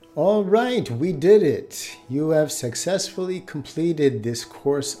All right, we did it. You have successfully completed this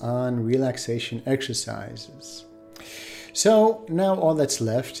course on relaxation exercises. So now all that's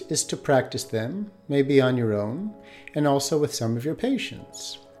left is to practice them, maybe on your own, and also with some of your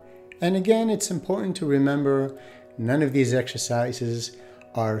patients. And again, it's important to remember none of these exercises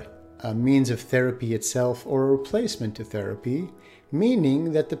are a means of therapy itself or a replacement to therapy,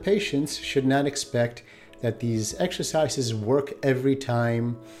 meaning that the patients should not expect that these exercises work every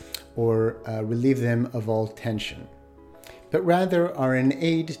time or relieve them of all tension, but rather are an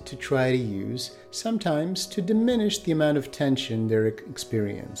aid to try to use, sometimes to diminish the amount of tension they're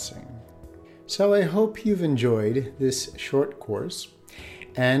experiencing. So I hope you've enjoyed this short course.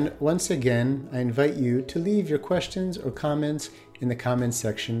 And once again, I invite you to leave your questions or comments in the comments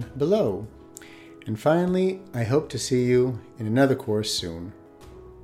section below. And finally, I hope to see you in another course soon.